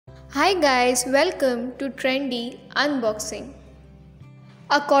Hi guys, welcome to Trendy Unboxing.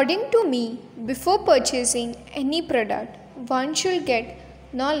 According to me, before purchasing any product, one should get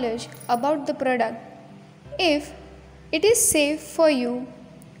knowledge about the product. If it is safe for you,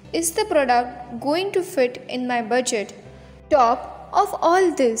 is the product going to fit in my budget? Top of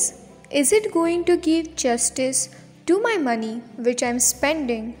all this, is it going to give justice to my money which I am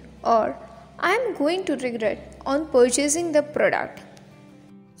spending, or I am going to regret on purchasing the product?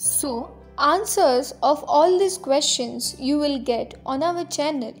 So, answers of all these questions you will get on our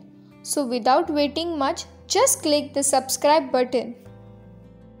channel. So, without waiting much, just click the subscribe button.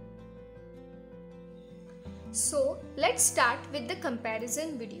 So, let's start with the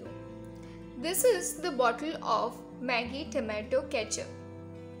comparison video. This is the bottle of Maggi Tomato Ketchup,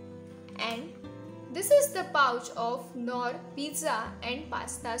 and this is the pouch of Knorr Pizza and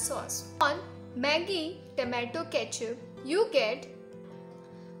Pasta Sauce. On Maggi Tomato Ketchup, you get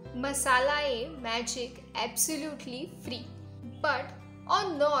Nestlé absolutely free. But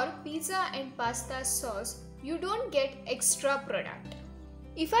on Knorr Pizza and Pasta Sauce, you don't get extra product.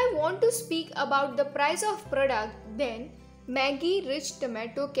 If I want to speak about the price of product, then Maggi Rich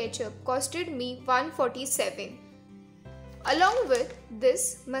Tomato Ketchup costed me $147 along with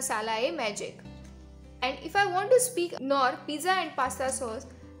this Nestlé Maggi. And if I want to speak Knorr Pizza and Pasta Sauce,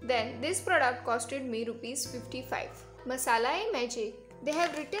 then this product costed me rupees 55. Nestlé Maggi, they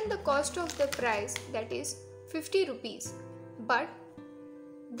have written the cost of the price, that is 50 rupees. But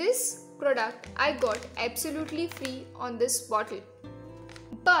this product I got absolutely free on this bottle.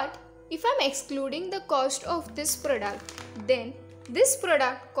 But if I'm excluding the cost of this product, then this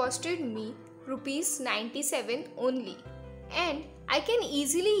product costed me rupees 97 only. And I can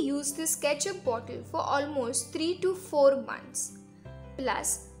easily use this ketchup bottle for almost 3 to 4 months.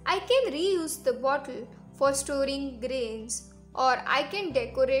 Plus, I can reuse the bottle for storing grains, or I can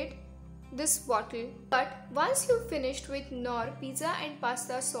decorate this bottle. But once you finished with Knorr Pizza and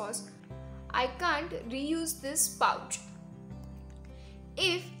Pasta Sauce, I can't reuse this pouch.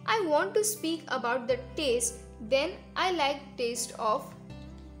 If I want to speak about the taste, then I like taste of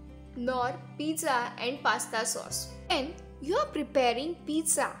Knorr Pizza and Pasta Sauce. When you are preparing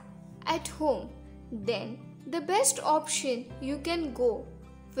pizza at home, then the best option you can go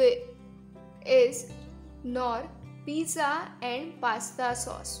with is Knorr Pizza and Pasta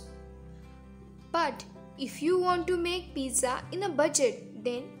Sauce. But if you want to make pizza in a budget,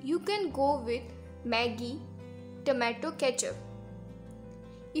 then you can go with Maggi Tomato Ketchup.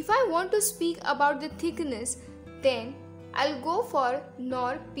 If I want to speak about the thickness, then I'll go for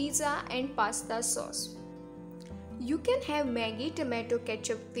Knorr Pizza and Pasta Sauce. You can have Maggi Tomato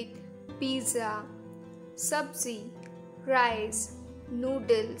Ketchup with pizza, sabzi, rice,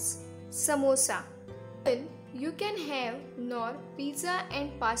 noodles, samosa. Then you can have Knorr Pizza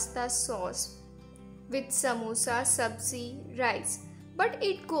and Pasta Sauce with samosa, sabzi, rice. But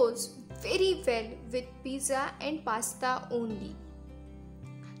it goes very well with pizza and pasta only.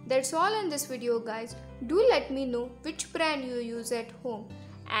 That's all in this video guys. Do let me know which brand you use at home.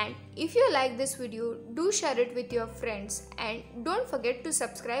 And if you like this video, do share it with your friends. And don't forget to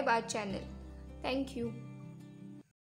subscribe our channel. Thank you.